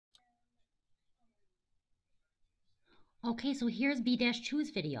Okay, so here's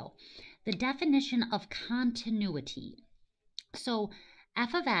B-2's video. The definition of continuity. So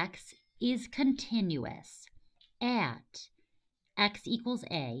f of x is continuous at x equals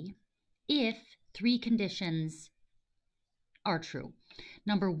a if three conditions are true.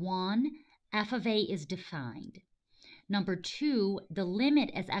 Number one, f of a is defined. Number two, the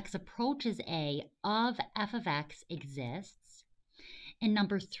limit as x approaches a of f of x exists. And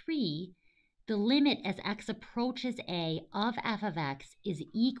number three, the limit as x approaches a of f of x is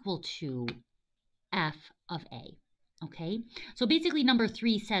equal to f of a. Okay, so basically number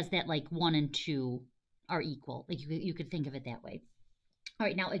three says that like 1 and 2 are equal. Like you could think of it that way. All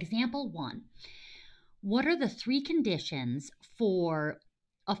right, now example 1. What are the three conditions for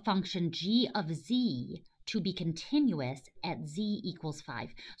a function g of z to be continuous at z equals 5?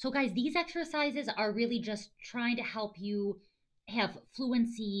 So guys, these exercises are really just trying to help you have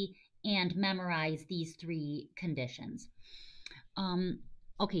fluency and memorize these three conditions.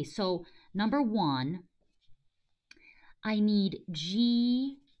 Okay, so number 1, I need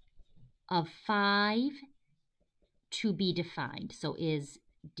g of 5 to be defined. So is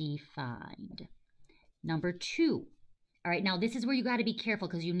defined. Number 2. All right, now this is where you got to be careful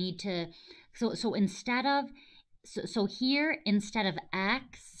because you need to, so instead of, so here, instead of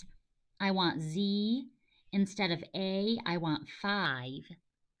x, I want z. Instead of a, I want 5.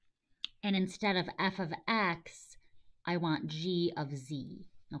 And instead of f of x, I want g of z.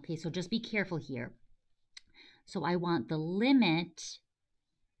 Okay, so just be careful here. So I want the limit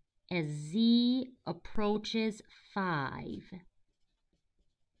as z approaches 5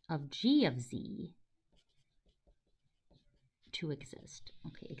 of g of z to exist.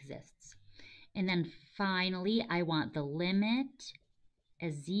 Okay, exists. And then finally, I want the limit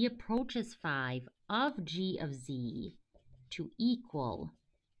as z approaches 5 of g of z to equal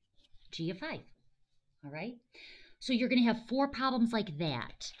g of 5. All right? So you're going to have 4 problems like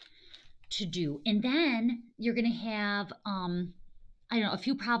that to do. And then you're going to have, I don't know, a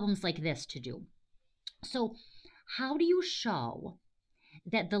few problems like this to do. So how do you show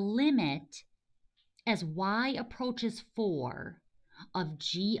that the limit as y approaches 4 of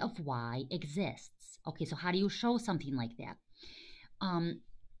g of y exists? Okay, so how do you show something like that?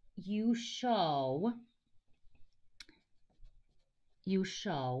 You show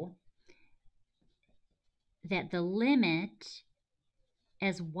that the limit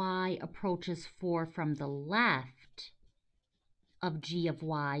as y approaches 4 from the left of g of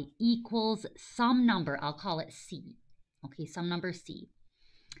y equals some number. I'll call it c. Okay, some number c.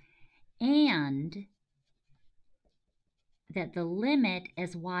 And that the limit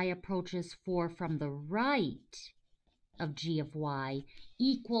as y approaches 4 from the right of g of y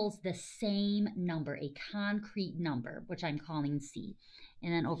equals the same number, a concrete number, which I'm calling c.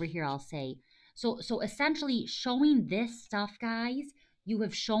 And then over here I'll say, so essentially showing this stuff, guys, you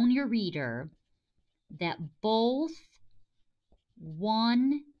have shown your reader that both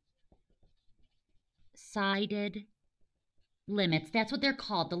one-sided limits, that's what they're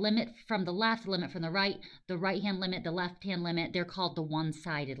called, the limit from the left, the limit from the right-hand limit, the left-hand limit, they're called the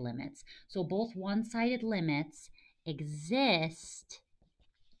one-sided limits. So both one-sided limits exist.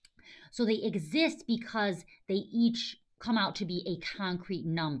 So they exist because they each come out to be a concrete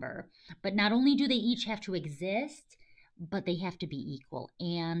number. But not only do they each have to exist, but they have to be equal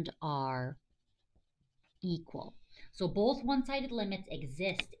and are equal. So both one-sided limits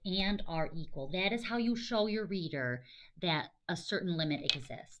exist and are equal. That is how you show your reader that a certain limit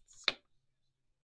exists.